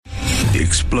The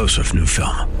explosive new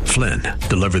film, Flynn,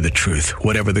 deliver the truth,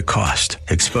 whatever the cost,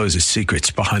 exposes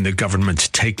secrets behind the government's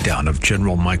takedown of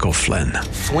General Michael Flynn.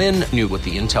 Flynn knew what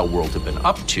the intel world had been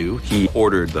up to. He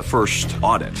ordered the first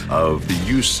audit of the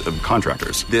use of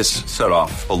contractors. This set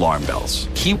off alarm bells.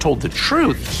 He told the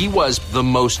truth. He was the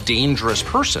most dangerous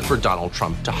person for Donald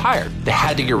Trump to hire. They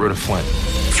had to get rid of Flynn.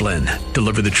 Flynn,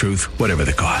 deliver the truth, whatever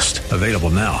the cost. Available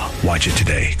now. Watch it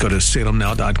today. Go to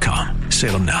salemnow.com.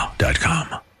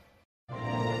 salemnow.com.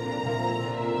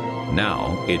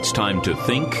 Now it's time to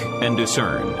think and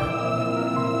discern.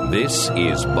 This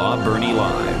is Bob Burney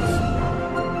Live.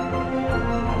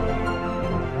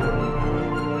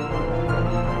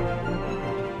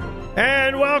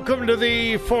 And welcome to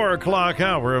the 4 o'clock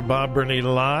hour of Bob Burney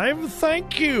Live.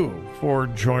 Thank you for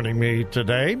joining me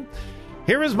today.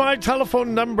 Here is my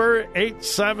telephone number,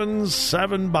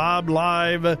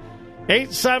 877-BOB-LIVE,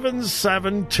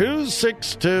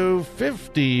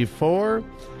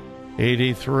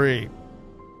 877-262-5483.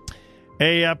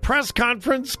 A press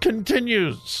conference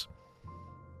continues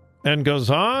and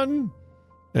goes on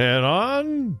and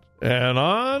on and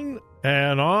on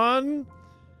and on.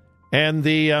 And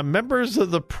the members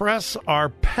of the press are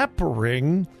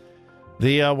peppering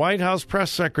the White House press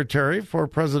secretary for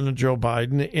President Joe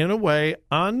Biden in a way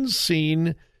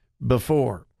unseen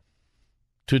before.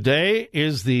 Today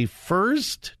is the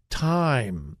first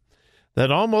time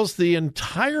that almost the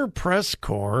entire press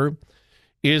corps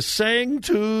is saying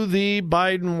to the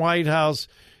Biden White House,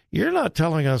 you're not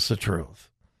telling us the truth.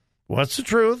 What's the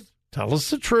truth? Tell us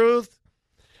the truth.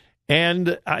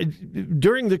 And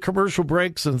during the commercial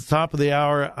breaks at the top of the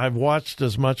hour, I've watched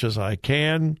as much as I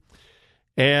can.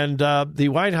 And the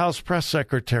White House press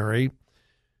secretary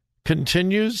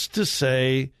continues to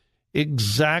say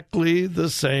exactly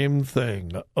the same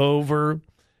thing over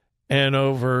and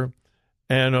over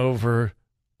and over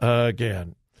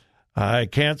again. I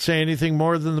can't say anything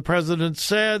more than the president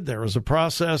said. There is a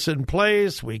process in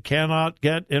place. We cannot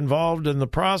get involved in the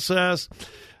process.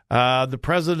 The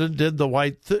president did the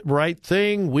right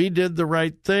thing. We did the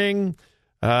right thing.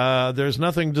 There's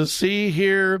nothing to see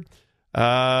here.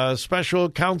 Special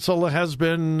counsel has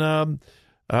been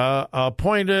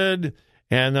appointed,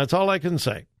 and that's all I can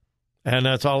say. And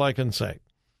that's all I can say.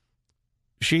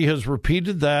 She has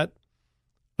repeated that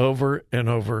over and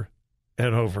over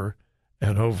and over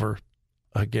and over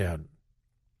again.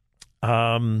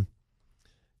 I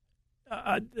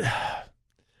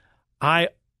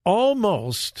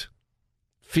almost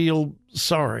feel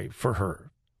sorry for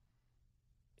her.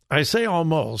 I say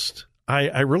almost.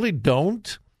 I really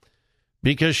don't,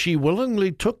 because she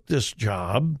willingly took this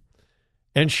job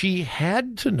and she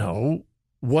had to know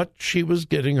what she was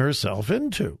getting herself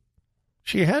into.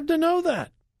 She had to know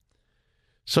that.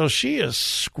 So she is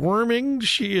squirming.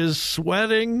 She is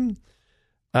sweating.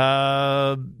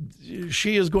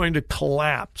 She is going to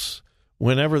collapse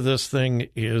whenever this thing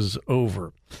is over.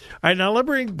 All right, now let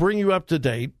me bring you up to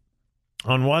date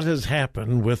on what has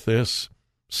happened with this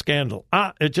scandal.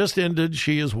 It just ended.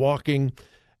 She is walking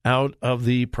out of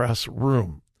the press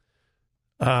room.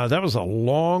 That was a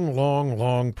long, long,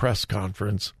 long press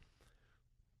conference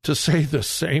to say the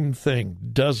same thing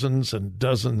dozens and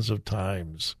dozens of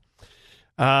times.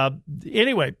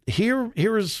 Anyway, here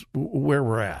is where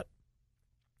we're at.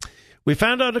 We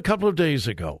found out a couple of days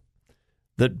ago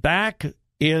that back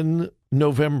in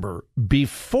November,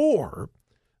 before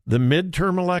the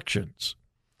midterm elections,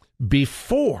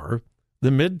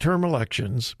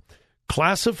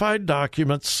 classified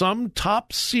documents, some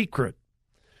top secret,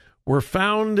 were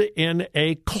found in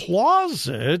a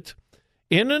closet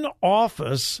in an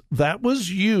office that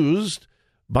was used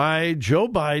by Joe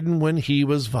Biden when he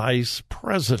was vice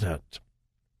president.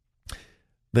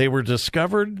 They were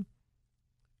discovered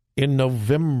in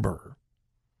November.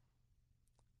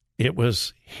 It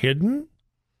was hidden.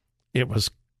 It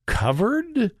was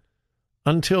covered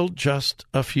until just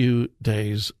a few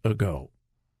days ago.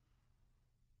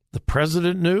 The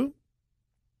president knew.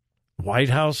 White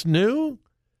House knew.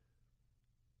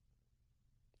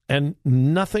 And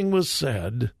nothing was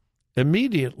said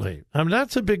immediately. I mean,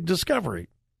 that's a big discovery.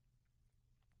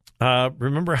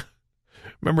 Remember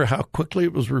how quickly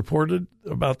it was reported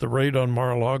about the raid on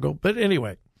Mar-a-Lago? But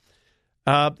anyway,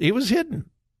 it was hidden.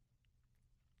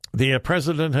 The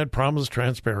president had promised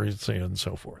transparency and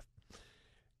so forth.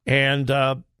 And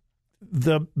the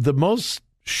most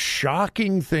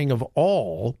shocking thing of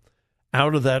all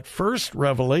out of that first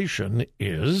revelation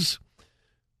is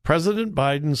President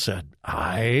Biden said,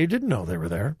 I didn't know they were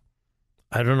there.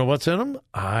 I don't know what's in them.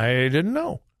 I didn't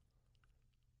know.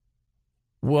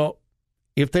 Well,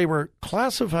 if they were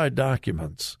classified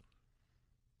documents,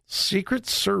 Secret,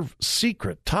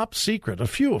 top secret, a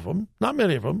few of them, not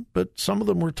many of them, but some of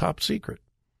them were top secret.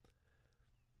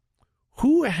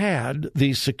 Who had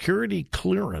the security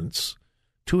clearance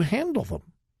to handle them?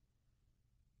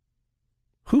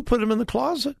 Who put them in the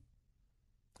closet?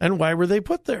 And why were they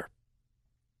put there?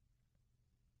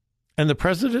 And the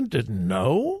president didn't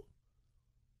know?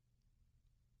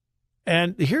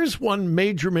 And here's one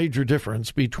major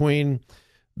difference between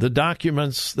the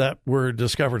documents that were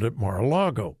discovered at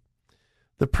Mar-a-Lago.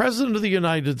 The President of the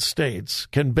United States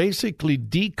can basically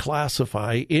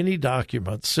declassify any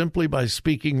document simply by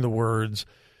speaking the words,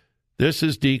 "This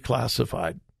is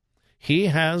declassified." He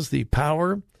has the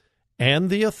power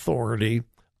and the authority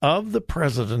of the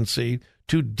presidency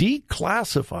to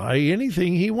declassify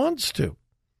anything he wants to.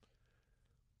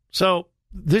 So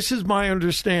this is my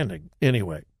understanding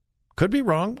anyway. Could be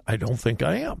wrong. I don't think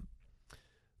I am.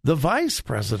 The vice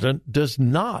president does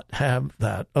not have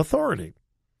that authority.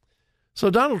 So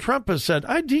Donald Trump has said,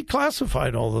 I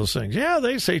declassified all those things. Yeah,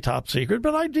 they say top secret,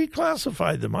 but I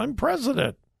declassified them. I'm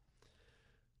president.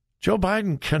 Joe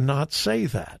Biden cannot say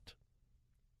that.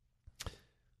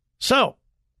 So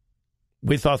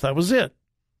we thought that was it.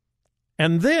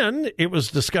 And then it was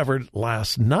discovered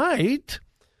last night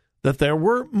that there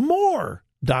were more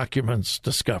documents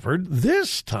discovered,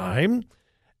 this time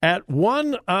at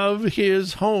one of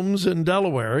his homes in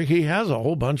Delaware. He has a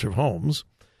whole bunch of homes.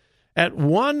 At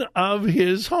one of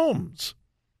his homes.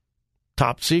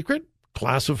 Top secret,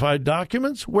 classified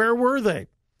documents. Where were they?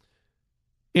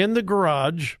 In the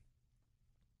garage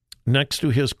next to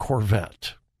his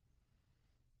Corvette.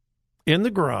 In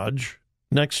the garage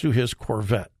next to his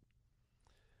Corvette.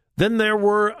 Then there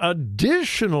were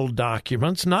additional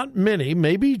documents, not many,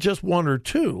 maybe just one or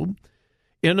two,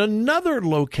 in another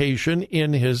location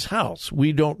in his house.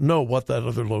 We don't know what that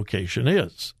other location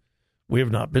is. We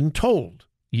have not been told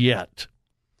yet.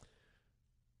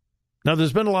 Now,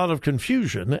 there's been a lot of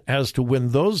confusion as to when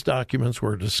those documents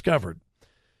were discovered.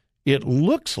 It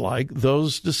looks like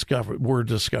those were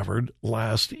discovered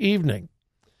last evening.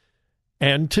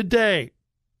 And today,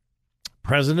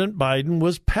 President Biden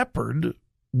was peppered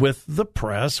with the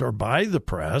press, or by the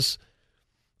press,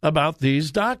 about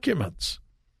these documents.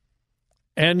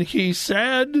 And he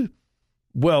said,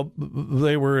 well,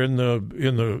 they were in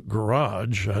the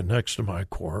garage next to my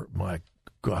Corvette.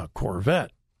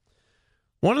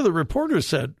 One of the reporters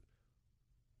said,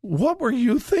 what were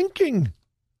you thinking?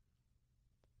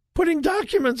 Putting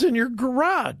documents in your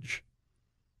garage?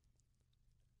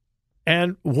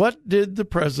 And what did the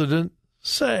president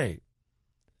say?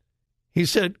 He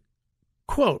said,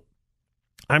 quote,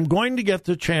 I'm going to get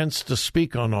the chance to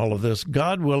speak on all of this.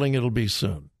 God willing, it'll be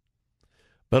soon.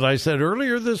 But I said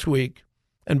earlier this week,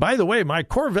 and by the way, my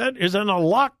Corvette is in a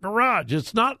locked garage.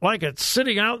 It's not like it's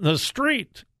sitting out in the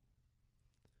street.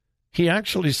 He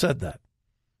actually said that.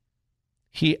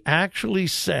 He actually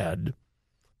said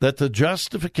that the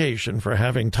justification for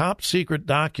having top secret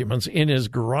documents in his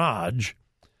garage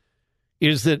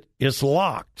is that it's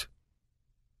locked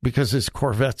because his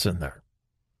Corvette's in there.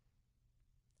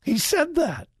 He said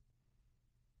that.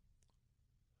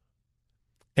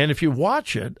 And if you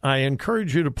watch it, I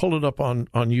encourage you to pull it up on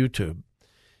YouTube.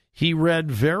 He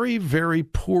read very, very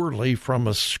poorly from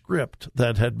a script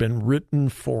that had been written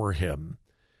for him.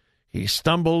 He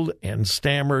stumbled and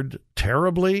stammered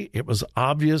terribly. It was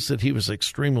obvious that he was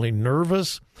extremely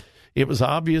nervous. It was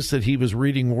obvious that he was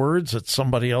reading words that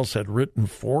somebody else had written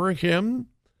for him.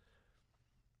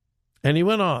 And he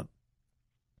went on.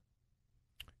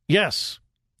 Yes.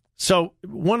 So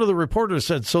one of the reporters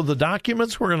said, so the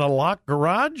documents were in a locked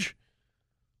garage?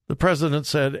 The president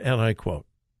said, and I quote,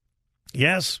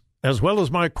 yes, as well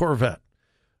as my Corvette.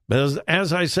 But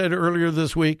as I said earlier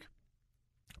this week,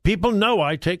 people know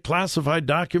I take classified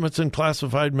documents and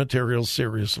classified materials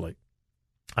seriously.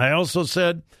 I also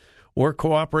said we're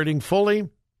cooperating fully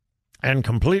and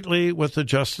completely with the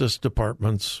Justice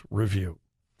Department's review.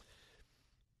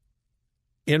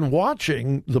 In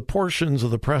watching the portions of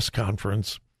the press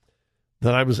conference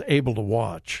that I was able to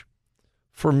watch,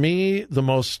 for me, the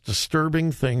most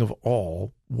disturbing thing of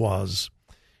all was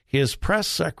his press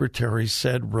secretary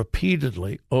said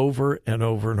repeatedly over and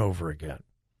over and over again,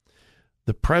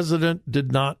 the president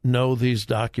did not know these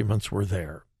documents were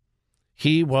there.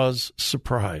 He was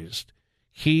surprised.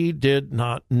 He did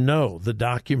not know the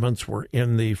documents were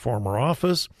in the former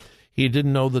office. He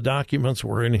didn't know the documents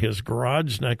were in his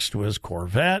garage next to his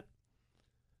Corvette.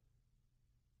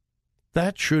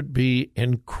 That should be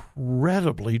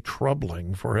incredibly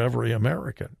troubling for every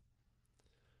American.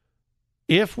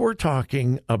 If we're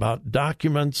talking about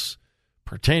documents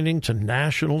pertaining to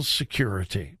national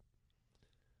security,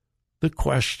 the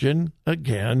question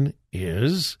again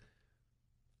is,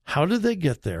 how did they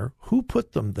get there? Who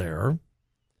put them there?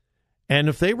 And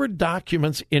if they were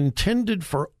documents intended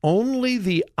for only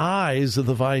the eyes of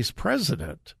the vice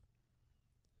president,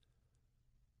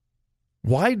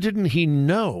 why didn't he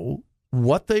know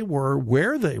what they were,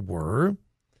 where they were?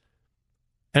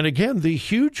 And again, the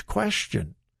huge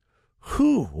question,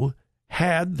 who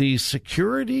had the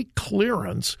security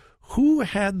clearance, who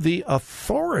had the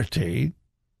authority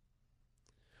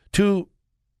to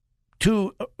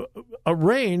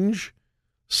arrange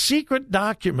secret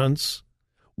documents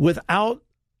without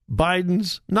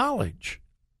Biden's knowledge?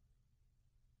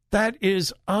 That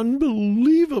is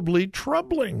unbelievably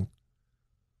troubling.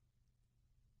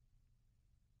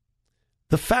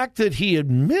 The fact that he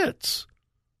admits,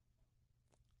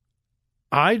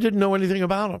 I didn't know anything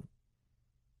about him,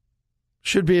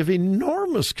 should be of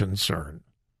enormous concern.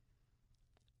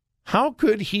 How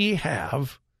could he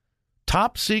have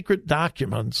top secret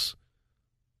documents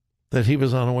that he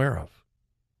was unaware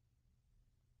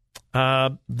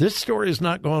of? This story is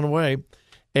not going away.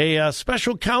 A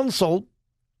special counsel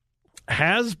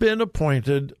has been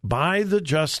appointed by the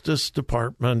Justice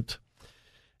Department,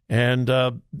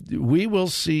 and we will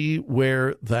see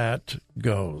where that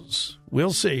goes.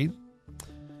 We'll see.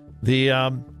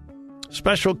 The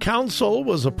special counsel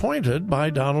was appointed by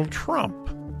Donald Trump.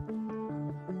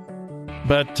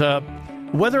 But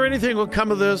whether anything will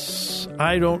come of this,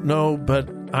 I don't know, but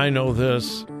I know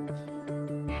this.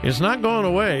 It's not going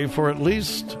away for at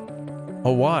least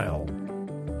a while.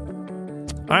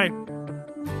 All right.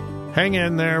 Hang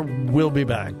in there. We'll be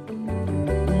back.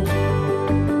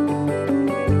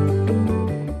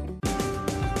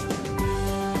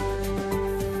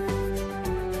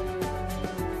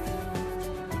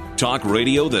 Talk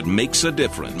radio that makes a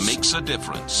difference. Makes a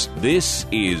difference. This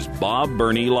is Bob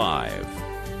Burney Live.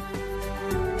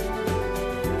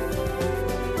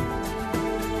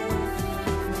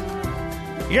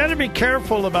 You got to be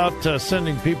careful about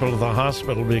sending people to the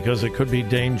hospital because it could be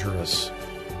dangerous.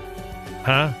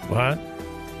 Huh? What?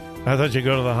 I thought you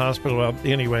go to the hospital. Well,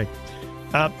 anyway,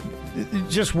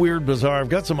 just weird, bizarre. I've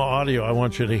got some audio I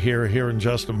want you to hear here in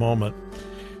just a moment.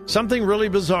 Something really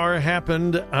bizarre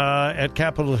happened at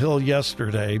Capitol Hill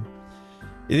yesterday.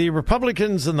 The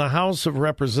Republicans in the House of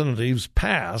Representatives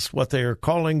passed what they are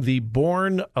calling the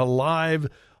Born Alive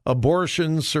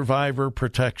Abortion Survivor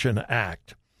Protection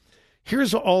Act.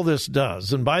 Here's all this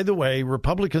does. And by the way,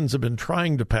 Republicans have been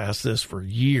trying to pass this for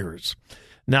years.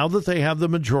 Now that they have the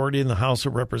majority in the House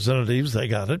of Representatives, they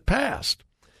got it passed.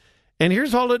 And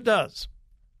here's all it does.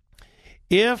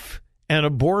 If an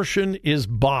abortion is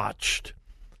botched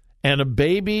and a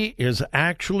baby is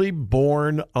actually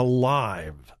born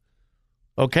alive,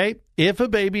 okay? If a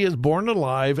baby is born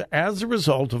alive as a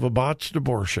result of a botched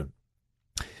abortion,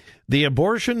 the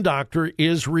abortion doctor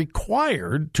is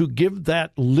required to give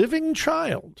that living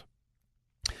child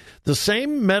the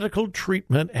same medical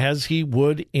treatment as he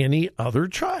would any other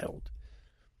child.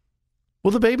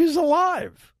 Well, the baby's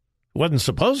alive. Wasn't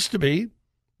supposed to be,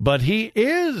 but he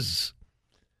is.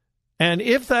 And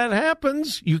if that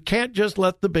happens, you can't just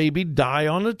let the baby die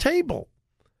on a table.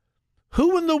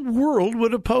 Who in the world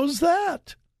would oppose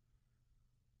that?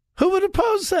 Who would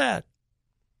oppose that?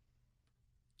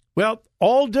 Well,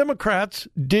 all Democrats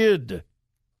did.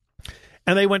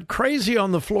 And they went crazy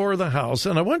on the floor of the House.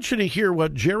 And I want you to hear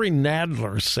what Jerry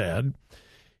Nadler said.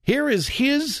 Here is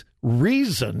his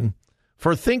reason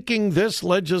for thinking this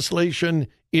legislation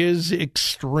is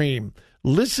extreme.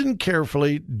 Listen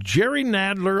carefully. Jerry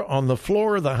Nadler on the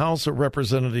floor of the House of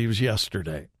Representatives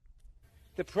yesterday.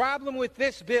 The problem with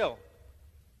this bill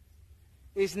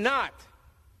is not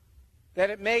that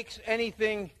it makes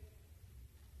anything,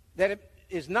 that it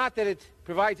is not that it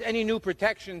provides any new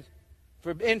protections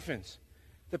for infants.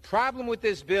 The problem with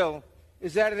this bill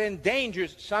is that it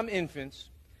endangers some infants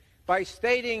by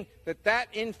stating that that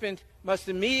infant must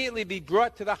immediately be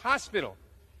brought to the hospital,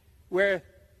 where,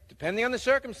 depending on the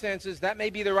circumstances, that may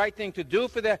be the right thing to do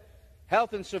for the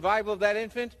health and survival of that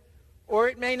infant, or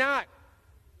it may not.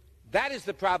 That is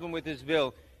the problem with this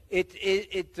bill.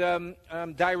 It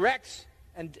directs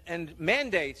and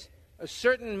mandates a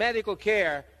certain medical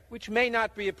care which may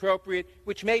not be appropriate,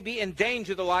 which may be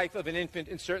endanger the life of an infant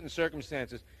in certain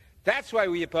circumstances. That's why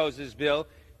we oppose this bill.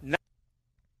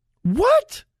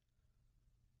 What?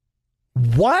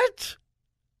 What?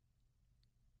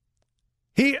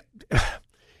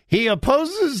 He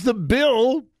opposes the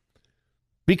bill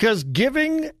because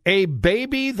giving a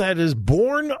baby that is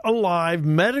born alive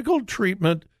medical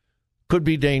treatment could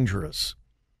be dangerous.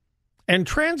 And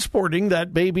transporting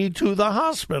that baby to the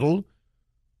hospital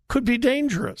could be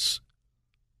dangerous.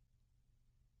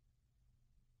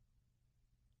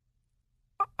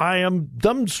 I am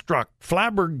dumbstruck,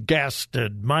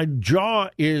 flabbergasted. My jaw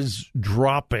is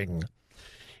dropping.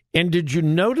 And did you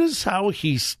notice how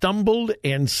he stumbled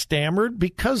and stammered?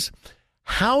 Because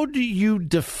how do you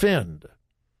defend?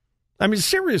 I mean,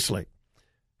 seriously,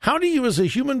 how do you as a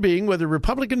human being, whether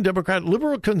Republican, Democrat,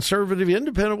 liberal, conservative,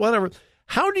 independent, whatever,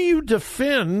 how do you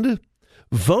defend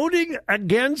voting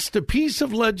against a piece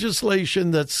of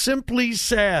legislation that simply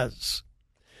says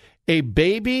a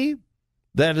baby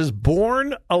that is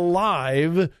born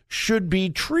alive should be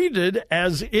treated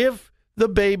as if the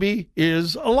baby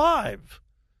is alive?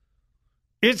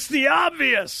 It's the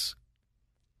obvious.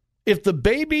 If the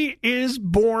baby is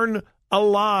born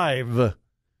alive,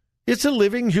 it's a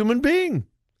living human being.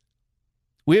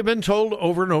 We have been told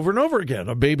over and over and over again,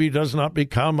 a baby does not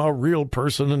become a real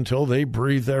person until they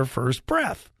breathe their first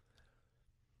breath.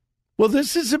 Well,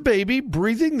 this is a baby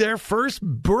breathing their first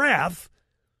breath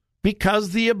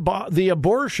because the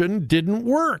abortion didn't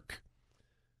work.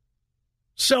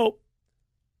 So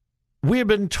we have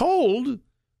been told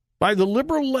by the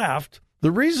liberal left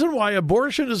the reason why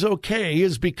abortion is okay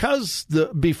is because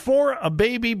before a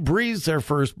baby breathes their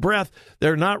first breath,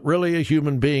 they're not really a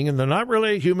human being, and they're not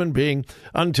really a human being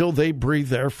until they breathe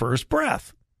their first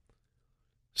breath.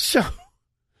 So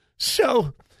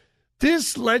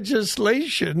this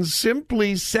legislation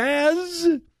simply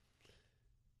says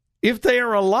if they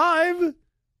are alive,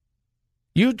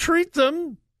 you treat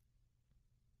them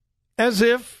as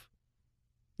if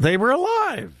they were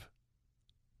alive.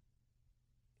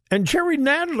 And Jerry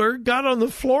Nadler got on the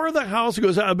floor of the House and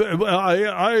goes, I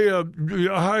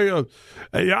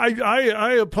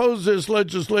oppose this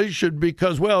legislation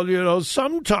because, well, you know,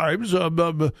 sometimes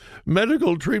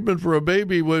medical treatment for a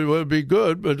baby would be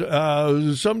good, but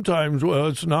sometimes, well,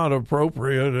 it's not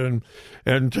appropriate,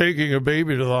 and taking a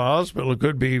baby to the hospital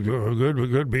could be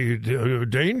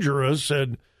dangerous.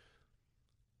 And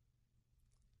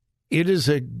it is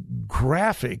a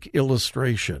graphic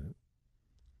illustration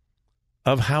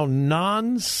of how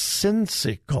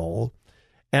nonsensical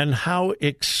and how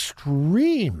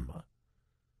extreme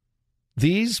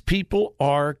these people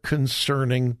are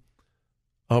concerning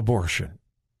abortion.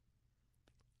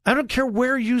 I don't care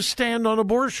where you stand on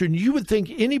abortion. You would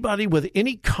think anybody with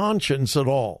any conscience at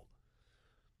all,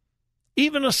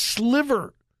 even a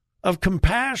sliver of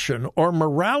compassion or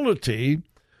morality,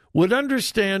 would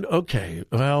understand, okay,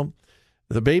 well,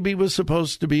 the baby was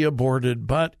supposed to be aborted,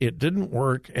 but it didn't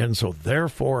work, and so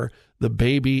therefore the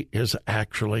baby is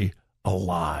actually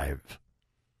alive.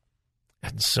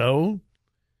 And so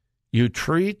you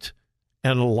treat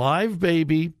an alive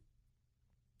baby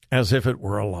as if it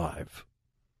were alive.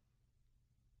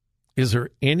 Is there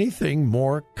anything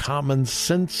more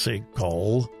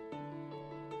commonsensical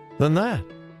than that?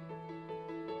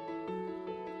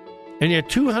 And yet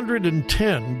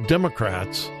 210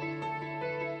 Democrats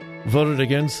voted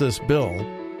against this bill,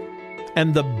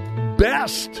 and the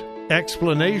best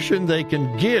explanation they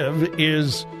can give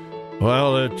is,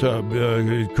 well, it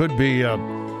could be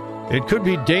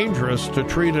dangerous to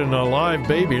treat an alive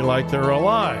baby like they're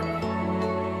alive.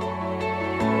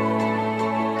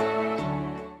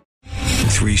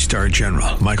 3-star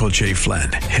General Michael J.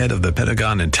 Flynn, head of the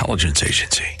Pentagon Intelligence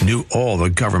Agency, knew all the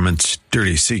government's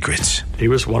dirty secrets. He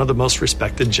was one of the most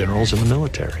respected generals in the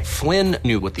military. Flynn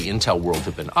knew what the intel world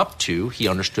had been up to. He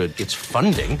understood its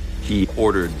funding. He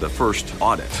ordered the first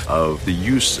audit of the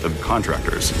use of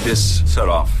contractors. This set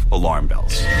off alarm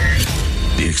bells.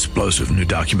 The explosive new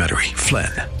documentary,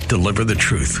 Flynn, Deliver the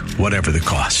Truth, Whatever the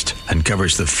Cost,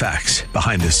 uncovers the facts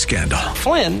behind this scandal.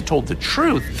 Flynn told the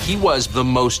truth. He was the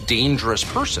most dangerous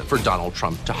person for Donald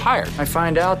Trump to hire. I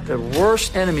find out the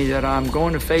worst enemy that I'm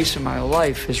going to face in my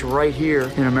life is right here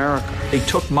in America. They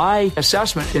took my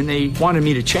assessment and they wanted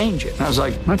me to change it. And I was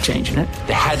like, I'm not changing it.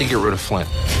 They had to get rid of Flynn.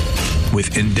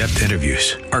 With in-depth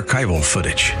interviews, archival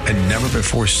footage, and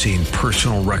never-before-seen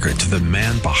personal records of the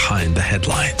man behind the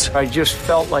headlines. I just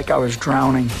felt like I was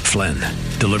drowning. Flynn,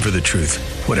 Deliver the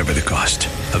Truth, Whatever the Cost.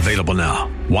 Available now.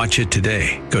 Watch it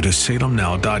today. Go to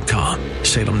salemnow.com.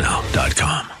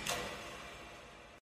 salemnow.com.